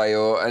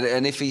 Adebayor?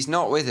 And if he's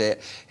not with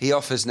it, he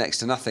offers next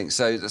to nothing.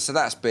 So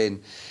that's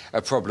been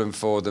a problem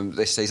for them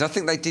this season. I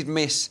think they did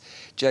miss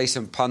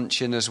Jason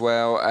Punchin as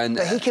well.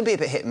 But he can be a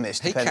bit hit and miss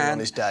depending on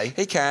his day.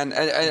 He can.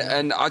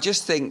 And I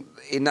just think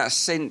in that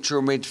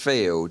central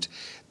midfield,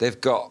 they've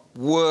got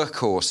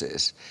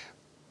workhorses.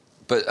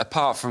 But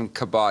apart from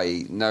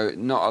Cabaye,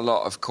 not a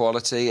lot of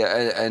quality.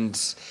 And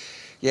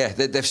yeah,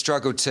 they've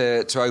struggled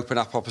to open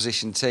up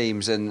opposition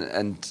teams.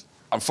 And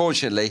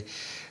unfortunately,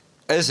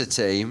 as a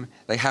team,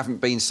 they haven't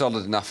been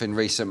solid enough in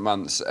recent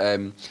months.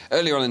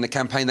 Earlier on in the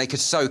campaign, they could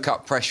soak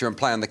up pressure and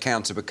play on the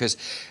counter because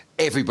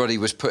everybody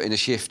was putting a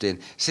shift in.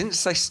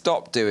 Since they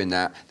stopped doing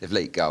that, they've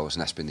leaked goals,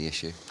 and that's been the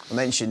issue. I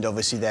mentioned,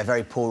 obviously, their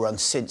very poor run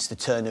since the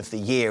turn of the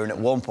year, and at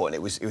one point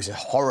it was a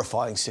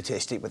horrifying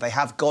statistic, but they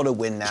have got to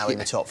win now in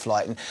the top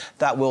flight, and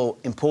that will,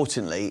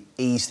 importantly,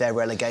 ease their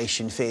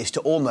relegation fears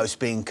to almost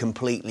being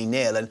completely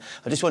nil. And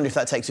I just wonder if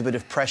that takes a bit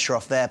of pressure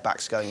off their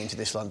backs going into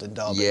this London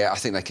derby. Yeah, I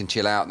think they can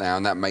chill out now,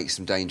 and that makes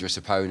them dangerous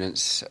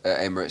opponents at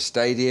Emirates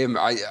Stadium.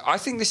 I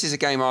think this is a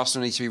game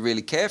Arsenal need to be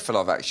really careful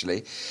of,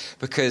 actually,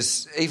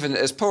 because even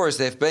as poor as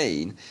they've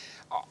been,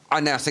 I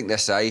now think they're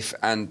safe,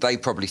 and they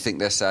probably think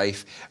they're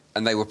safe,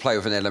 and they will play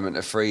with an element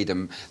of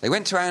freedom. They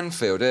went to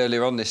Anfield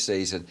earlier on this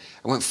season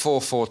and went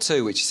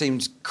 4-4-2, which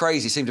seemed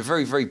crazy, seemed a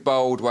very, very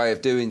bold way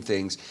of doing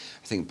things.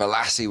 I think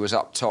Balassi was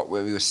up top,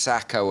 where he was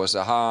Saka or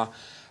Zaha,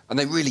 and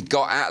they really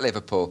got at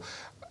Liverpool.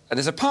 And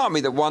there's a part of me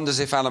that wonders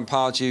if Alan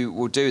Pardew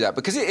will do that.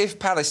 Because if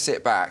Palace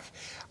sit back,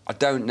 I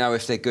don't know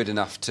if they're good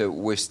enough to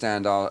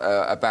withstand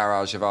a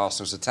barrage of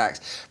Arsenal's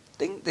attacks.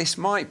 I think this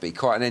might be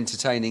quite an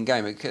entertaining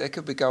game. There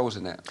could be goals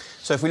in it.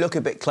 So if we look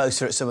a bit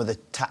closer at some of the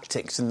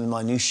tactics and the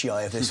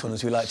minutiae of this one,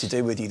 as we like to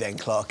do with you then,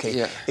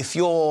 Clarkie, if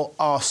you're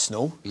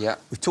Arsenal,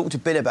 we've talked a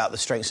bit about the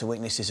strengths and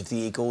weaknesses of the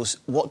Eagles.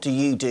 What do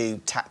you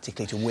do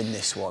tactically to win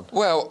this one?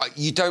 Well,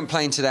 you don't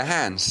play into their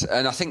hands.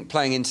 And I think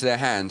playing into their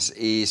hands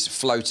is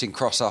floating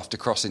cross after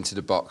cross into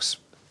the box.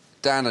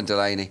 Dan and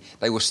Delaney,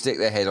 they will stick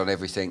their head on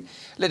everything.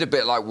 A little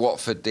bit like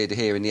Watford did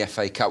here in the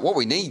FA Cup. What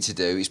we need to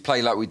do is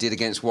play like we did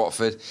against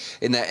Watford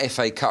in their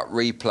FA Cup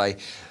replay.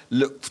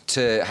 Look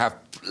to have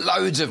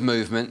loads of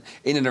movement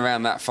in and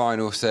around that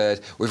final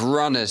third with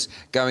runners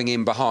going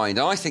in behind.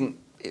 I think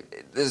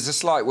there's a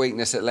slight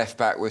weakness at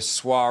left-back with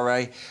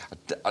Soiré.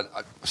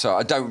 So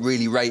I don't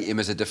really rate him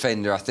as a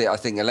defender. I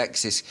think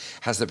Alexis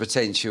has the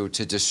potential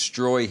to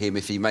destroy him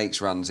if he makes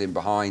runs in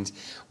behind.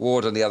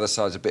 Ward on the other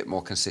side is a bit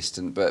more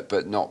consistent,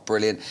 but not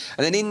brilliant.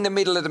 And then in the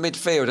middle of the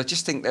midfield, I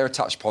just think they're a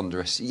touch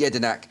ponderous.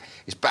 Jedinak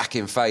is back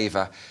in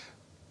favour,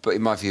 but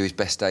in my view, his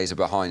best days are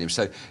behind him.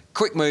 So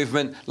quick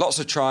movement, lots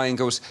of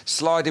triangles,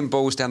 sliding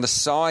balls down the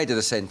side of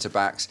the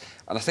centre-backs,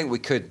 and I think we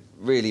could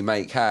really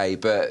make hay,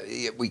 but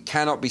we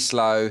cannot be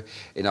slow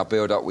in our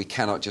build-up. We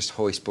cannot just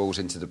hoist balls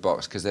into the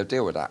box because they'll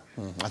deal with that.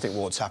 I think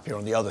Ward's happier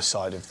on the other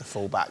side of the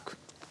full-back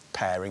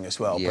pairing as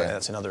well, but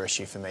that's another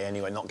issue for me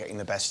anyway, not getting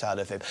the best out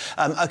of him.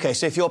 OK,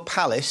 so if you're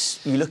Palace,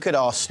 you look at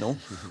Arsenal,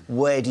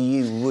 where do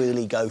you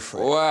really go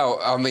for it? Well,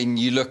 I mean,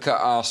 you look at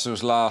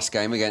Arsenal's last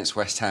game against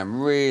West Ham,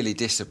 really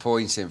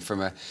disappointing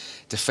from a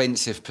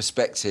defensive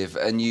perspective,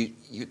 and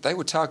they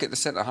would target the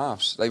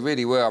centre-halves. They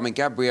really were. I mean,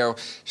 Gabriel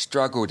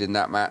struggled in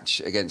that match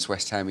against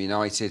West Ham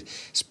United,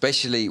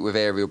 especially with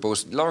aerial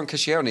balls. Laurent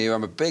Koscielny, who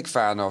I'm a big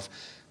fan of,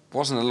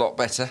 wasn't a lot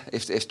better,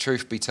 if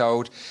truth be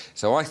told.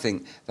 So I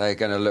think they're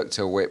going to look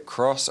to whip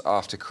cross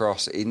after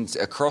cross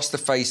across the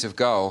face of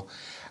goal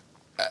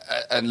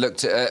and look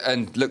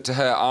to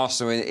hurt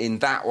Arsenal in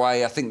that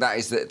way. I think that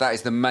is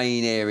the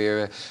main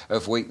area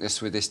of weakness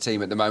with this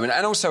team at the moment.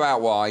 And also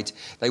out wide,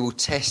 they will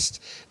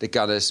test the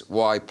Gunners'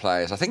 wide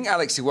players. I think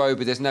Alex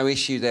Iwobi, there's no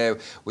issue there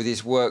with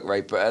his work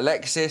rate, but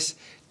Alexis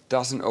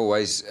doesn't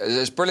always,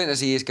 as brilliant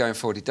as he is going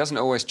forward, he doesn't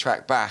always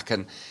track back,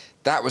 and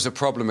that was a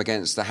problem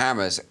against the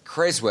Hammers.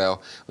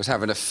 Creswell was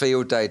having a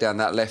field day down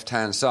that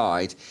left-hand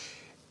side.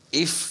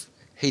 If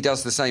he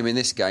does the same in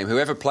this game,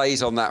 whoever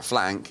plays on that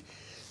flank,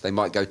 they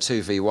might go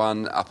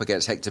 2v1 up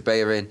against Hector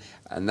Bellerin,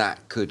 and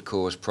that could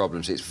cause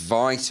problems. It's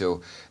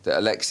vital that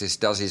Alexis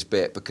does his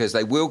bit because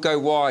they will go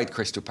wide,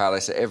 Crystal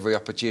Palace, at every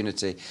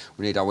opportunity.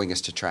 We need our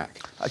wingers to track.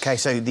 OK,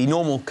 so the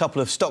normal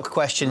couple of stock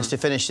questions to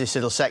finish this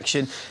little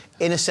section.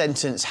 In a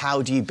sentence,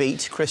 how do you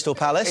beat Crystal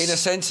Palace? In a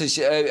sentence,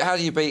 how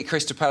do you beat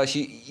Crystal Palace?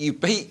 You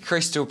beat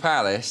Crystal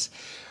Palace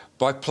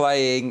by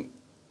playing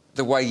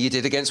the way you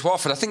did against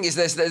Watford. I think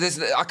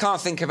I can't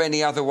think of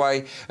any other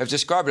way of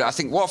describing it. I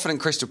think Watford and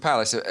Crystal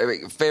Palace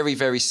are very,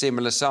 very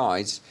similar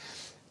sides.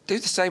 Do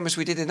the same as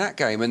we did in that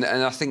game, and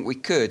I think we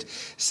could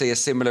see a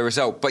similar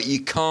result. But you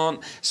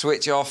can't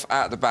switch off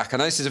at the back. I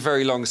know this is a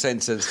very long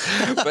sentence,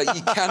 but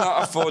you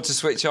cannot afford to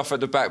switch off at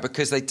the back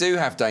because they do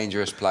have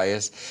dangerous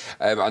players.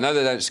 I know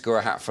they don't score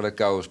a hatful of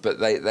goals, but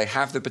they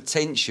have the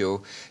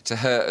potential to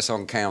hurt us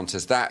on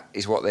counters. That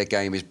is what their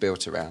game is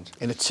built around.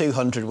 In a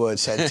 200-word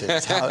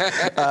sentence.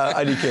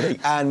 Only kidding.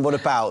 And what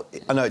about,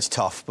 I know it's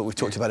tough, but we've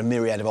talked about a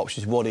myriad of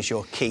options. What is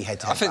your key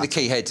head-to-head? I think the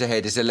key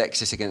head-to-head is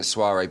Alexis against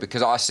Soiré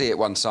because I see it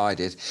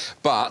one-sided.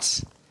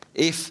 But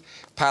if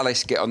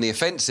Palace get on the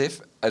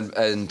offensive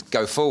and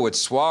go forward,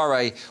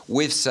 Soiré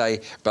with,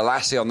 say,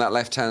 Balassi on that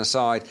left-hand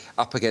side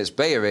up against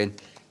Bellerin,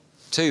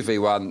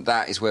 2v1,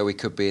 that is where we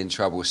could be in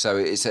trouble.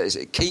 So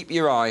keep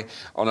your eye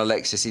on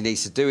Alexis. He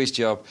needs to do his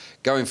job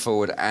going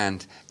forward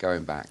and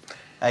going back.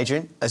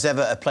 Adrian, as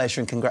ever, a pleasure,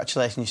 and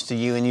congratulations to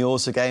you and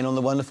yours again on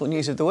the wonderful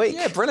news of the week.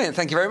 Yeah, brilliant.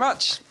 Thank you very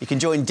much. You can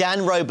join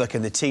Dan Roebuck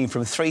and the team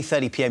from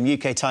 3:30pm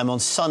UK time on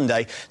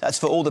Sunday. That's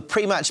for all the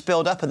pre-match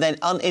build-up and then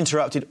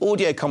uninterrupted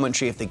audio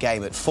commentary of the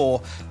game at 4.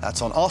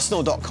 That's on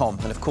Arsenal.com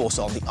and, of course,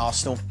 on the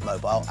Arsenal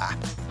mobile app.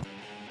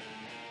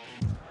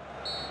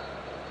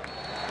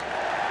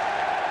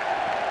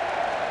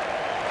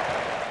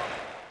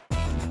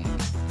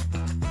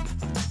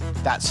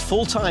 That's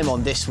full-time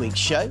on this week's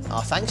show.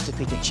 Our thanks to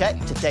Peter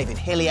Cech, to David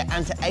Hillier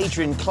and to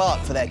Adrian Clark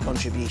for their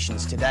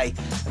contributions today.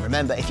 And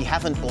remember, if you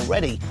haven't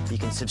already, you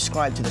can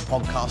subscribe to the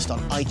podcast on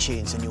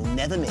iTunes and you'll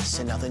never miss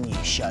another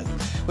new show.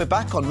 We're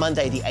back on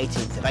Monday the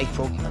 18th of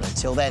April, and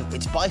until then,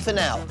 it's bye for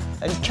now.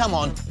 And come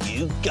on,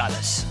 you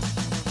Gunners.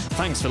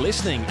 Thanks for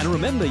listening, and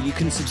remember you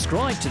can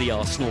subscribe to the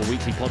Arsenal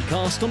Weekly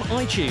Podcast on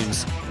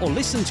iTunes or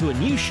listen to a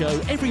new show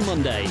every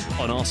Monday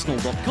on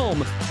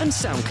Arsenal.com and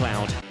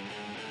SoundCloud.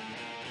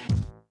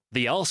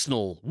 The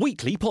Arsenal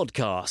Weekly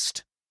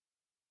Podcast.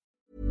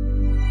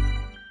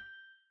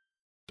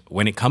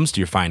 When it comes to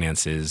your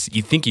finances,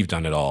 you think you've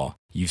done it all.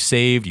 You've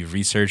saved, you've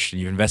researched,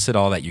 and you've invested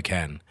all that you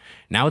can.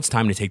 Now it's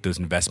time to take those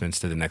investments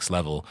to the next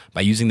level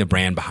by using the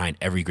brand behind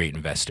every great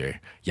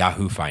investor,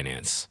 Yahoo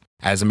Finance.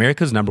 As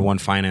America's #1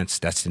 finance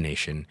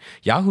destination,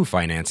 Yahoo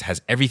Finance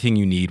has everything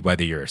you need,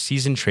 whether you're a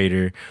seasoned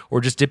trader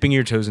or just dipping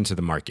your toes into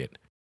the market.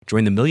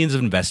 Join the millions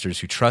of investors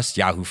who trust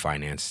Yahoo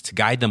Finance to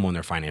guide them on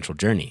their financial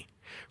journey.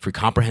 For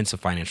comprehensive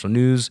financial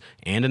news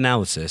and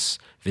analysis,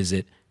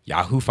 visit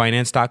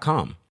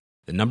yahoofinance.com,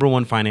 the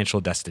 #1 financial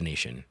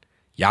destination,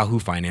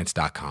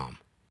 yahoofinance.com.